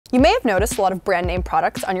You may have noticed a lot of brand name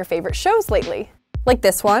products on your favorite shows lately, like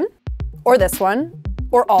this one,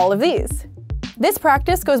 or all of these. This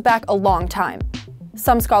practice goes back a long time.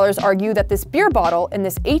 Some scholars argue that this beer bottle in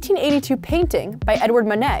this 1882 painting by Edward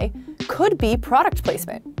Manet could be product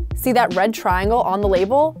placement. See that red triangle on the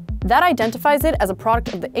label? That identifies it as a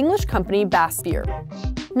product of the English company Bass Beer.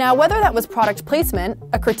 Now, whether that was product placement,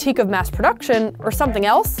 a critique of mass production, or something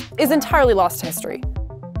else, is entirely lost to history.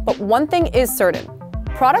 But one thing is certain.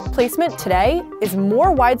 Product placement today is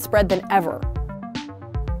more widespread than ever.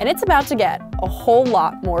 And it's about to get a whole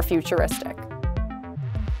lot more futuristic.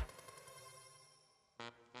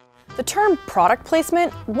 The term product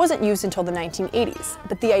placement wasn't used until the 1980s,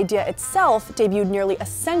 but the idea itself debuted nearly a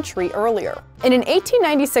century earlier, in an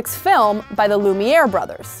 1896 film by the Lumiere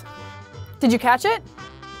brothers. Did you catch it?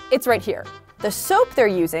 It's right here. The soap they're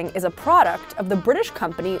using is a product of the British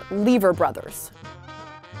company Lever Brothers.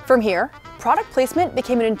 From here, product placement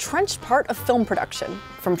became an entrenched part of film production,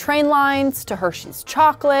 from train lines to Hershey's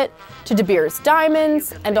chocolate to De Beers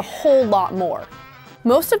diamonds and a whole lot more.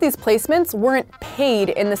 Most of these placements weren't paid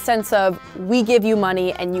in the sense of, we give you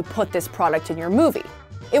money and you put this product in your movie.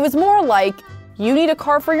 It was more like, you need a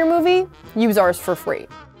car for your movie? Use ours for free.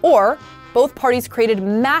 Or, both parties created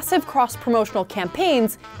massive cross-promotional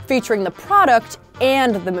campaigns featuring the product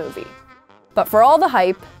and the movie. But for all the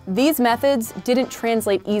hype, these methods didn't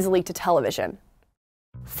translate easily to television.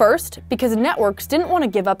 First, because networks didn't want to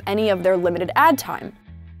give up any of their limited ad time.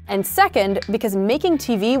 And second, because making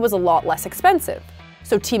TV was a lot less expensive.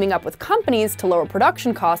 So teaming up with companies to lower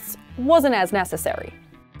production costs wasn't as necessary.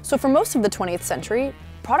 So for most of the 20th century,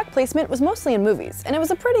 product placement was mostly in movies, and it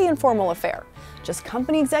was a pretty informal affair. Just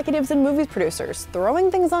company executives and movie producers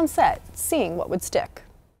throwing things on set, seeing what would stick.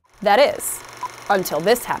 That is, until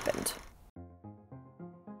this happened.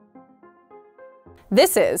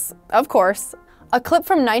 This is, of course, a clip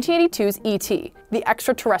from 1982's E.T., the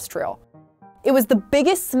Extraterrestrial. It was the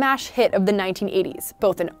biggest smash hit of the 1980s,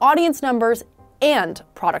 both in audience numbers and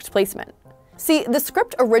product placement. See, the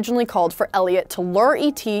script originally called for Elliot to lure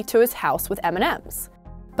E.T. to his house with M&Ms,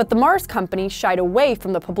 but the Mars company shied away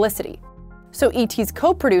from the publicity. So E.T.'s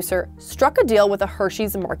co-producer struck a deal with a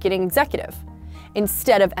Hershey's marketing executive.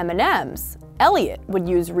 Instead of M&Ms, Elliot would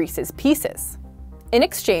use Reese's Pieces. In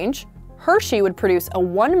exchange, Hershey would produce a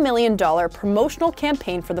 $1 million promotional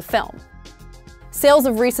campaign for the film. Sales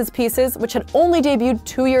of Reese's Pieces, which had only debuted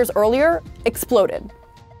 2 years earlier, exploded.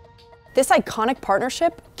 This iconic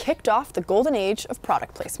partnership kicked off the golden age of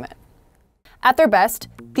product placement. At their best,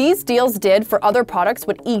 these deals did for other products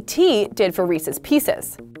what E.T. did for Reese's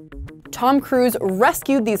Pieces. Tom Cruise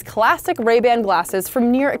rescued these classic Ray-Ban glasses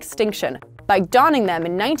from near extinction by donning them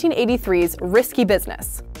in 1983's Risky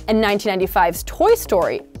Business. And 1995's Toy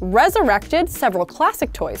Story resurrected several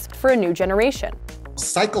classic toys for a new generation.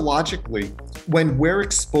 Psychologically, when we're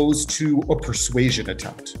exposed to a persuasion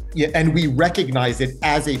attempt, and we recognize it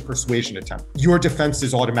as a persuasion attempt, your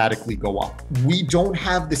defenses automatically go up. We don't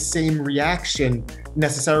have the same reaction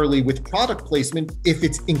necessarily with product placement if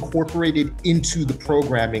it's incorporated into the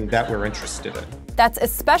programming that we're interested in. That's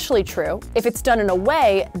especially true if it's done in a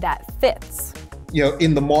way that fits.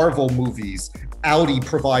 In the Marvel movies, Audi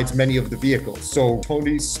provides many of the vehicles. So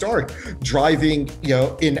Tony Stark driving,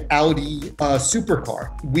 an Audi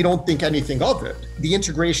supercar. We don't think anything of it. The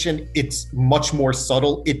integration, it's much more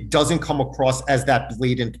subtle. It doesn't come across as that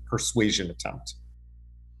blatant persuasion attempt.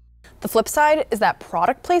 The flip side is that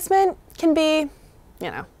product placement can be,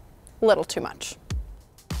 a little too much.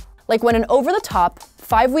 Like when an over-the-top,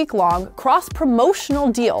 5-week-long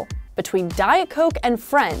cross-promotional deal between Diet Coke and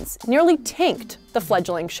Friends nearly tanked the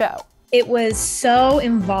fledgling show. It was so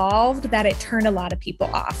involved that it turned a lot of people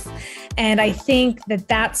off. And I think that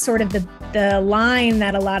that's sort of the line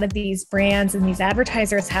that a lot of these brands and these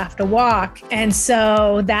advertisers have to walk. And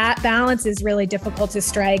so that balance is really difficult to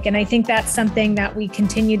strike. And I think that's something that we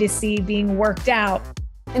continue to see being worked out.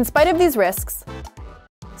 In spite of these risks,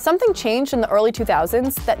 something changed in the early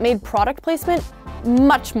 2000s that made product placement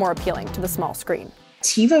much more appealing to the small screen.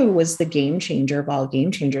 TiVo was the game changer of all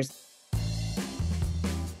game changers.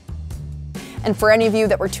 And for any of you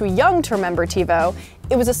that were too young to remember TiVo,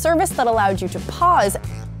 it was a service that allowed you to pause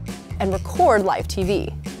and record live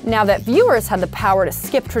TV. Now that viewers had the power to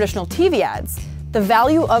skip traditional TV ads, the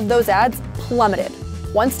value of those ads plummeted.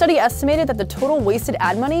 One study estimated that the total wasted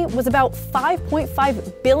ad money was about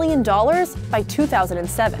 $5.5 billion by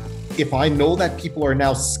 2007. If I know that people are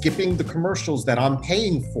now skipping the commercials that I'm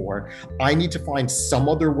paying for, I need to find some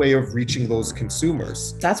other way of reaching those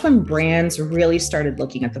consumers. That's when brands really started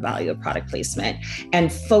looking at the value of product placement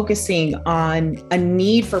and focusing on a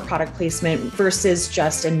need for product placement versus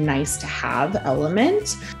just a nice to have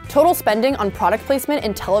element. Total spending on product placement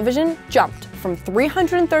in television jumped from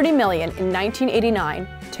 $330 million in 1989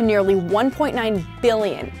 to nearly $1.9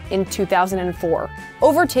 billion in 2004,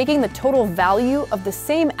 overtaking the total value of the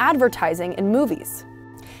same advertising in movies.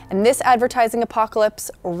 And this advertising apocalypse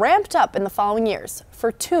ramped up in the following years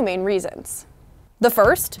for two main reasons. The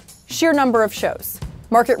first, sheer number of shows.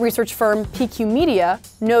 Market research firm PQ Media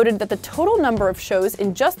noted that the total number of shows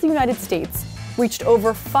in just the United States reached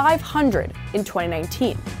over 500 in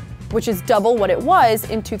 2019, which is double what it was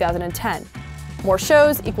in 2010. More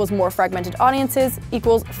shows equals more fragmented audiences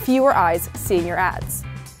equals fewer eyes seeing your ads.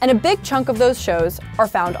 And a big chunk of those shows are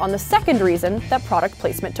found on the second reason that product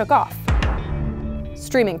placement took off: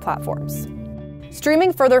 streaming platforms.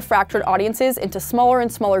 Streaming further fractured audiences into smaller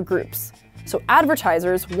and smaller groups, so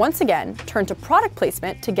advertisers once again turned to product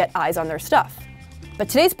placement to get eyes on their stuff. But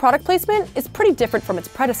today's product placement is pretty different from its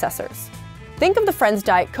predecessors. Think of the Friends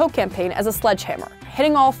Diet Coke campaign as a sledgehammer,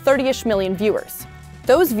 hitting all 30-ish million viewers.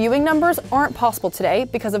 Those viewing numbers aren't possible today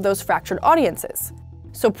because of those fractured audiences.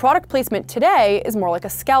 So product placement today is more like a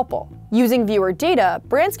scalpel. Using viewer data,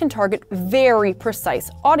 brands can target very precise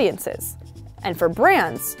audiences. And for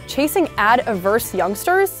brands, chasing ad-averse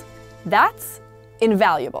youngsters, that's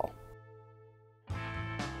invaluable.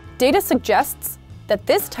 Data suggests that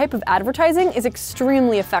this type of advertising is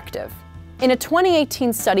extremely effective. In a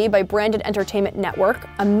 2018 study by Branded Entertainment Network,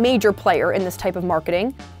 a major player in this type of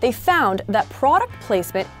marketing, they found that product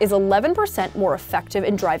placement is 11% more effective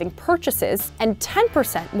in driving purchases and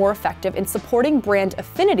 10% more effective in supporting brand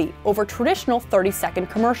affinity over traditional 30-second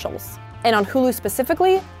commercials. And on Hulu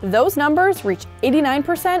specifically, those numbers reach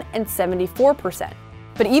 89% and 74%.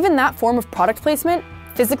 But even that form of product placement,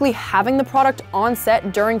 physically having the product on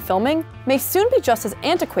set during filming, may soon be just as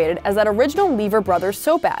antiquated as that original Lever Brothers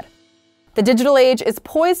soap ad. The digital age is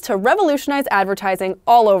poised to revolutionize advertising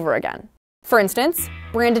all over again. For instance,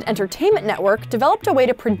 Branded Entertainment Network developed a way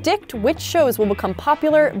to predict which shows will become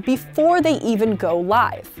popular before they even go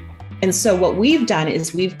live. And so what we've done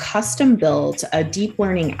is we've custom built a deep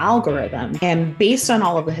learning algorithm, and based on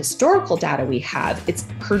all of the historical data we have, it's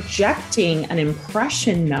projecting an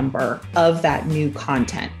impression number of that new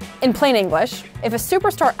content. In plain English, if a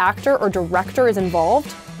superstar actor or director is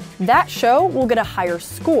involved, that show will get a higher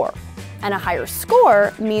score. And a higher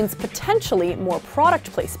score means potentially more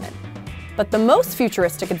product placement. But the most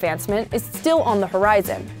futuristic advancement is still on the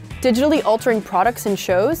horizon: digitally altering products and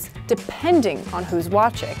shows depending on who's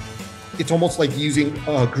watching. It's almost like using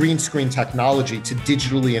green screen technology to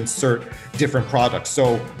digitally insert different products.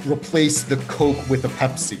 So replace the Coke with a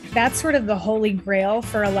Pepsi. That's sort of the holy grail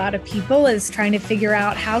for a lot of people, is trying to figure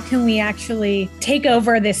out how can we actually take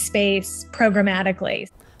over this space programmatically.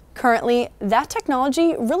 Currently, that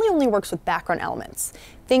technology really only works with background elements,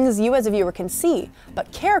 things you as a viewer can see,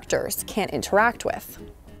 but characters can't interact with.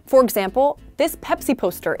 For example, this Pepsi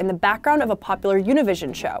poster in the background of a popular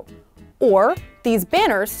Univision show, or these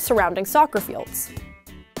banners surrounding soccer fields.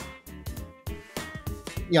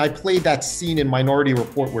 Yeah, I played that scene in Minority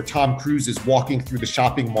Report where Tom Cruise is walking through the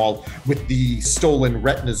shopping mall with the stolen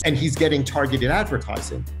retinas and he's getting targeted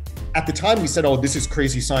advertising. At the time we said, oh, this is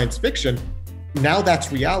crazy science fiction. Now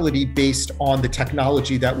that's reality based on the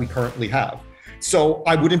technology that we currently have. So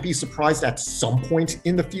I wouldn't be surprised at some point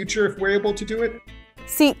in the future if we're able to do it.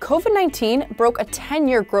 See, COVID-19 broke a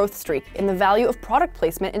 10-year growth streak in the value of product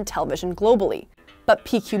placement in television globally. But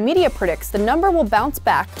PQ Media predicts the number will bounce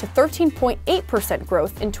back to 13.8%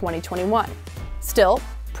 growth in 2021. Still,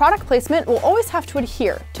 product placement will always have to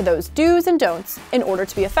adhere to those do's and don'ts in order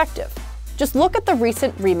to be effective. Just look at the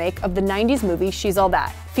recent remake of the 90s movie She's All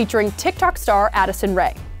That, featuring TikTok star Addison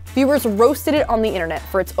Rae. Viewers roasted it on the internet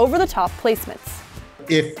for its over-the-top placements.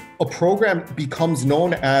 If a program becomes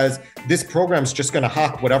known as this program's just going to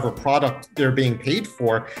hawk whatever product they're being paid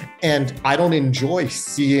for, and I don't enjoy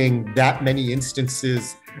seeing that many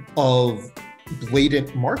instances of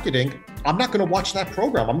blatant marketing, I'm not going to watch that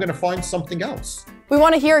program. I'm going to find something else. We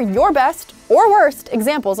want to hear your best or worst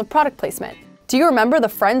examples of product placement. Do you remember the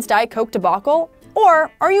Friends Diet Coke debacle? Or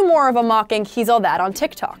are you more of a mocking He's All That on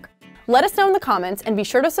TikTok? Let us know in the comments and be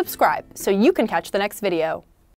sure to subscribe so you can catch the next video.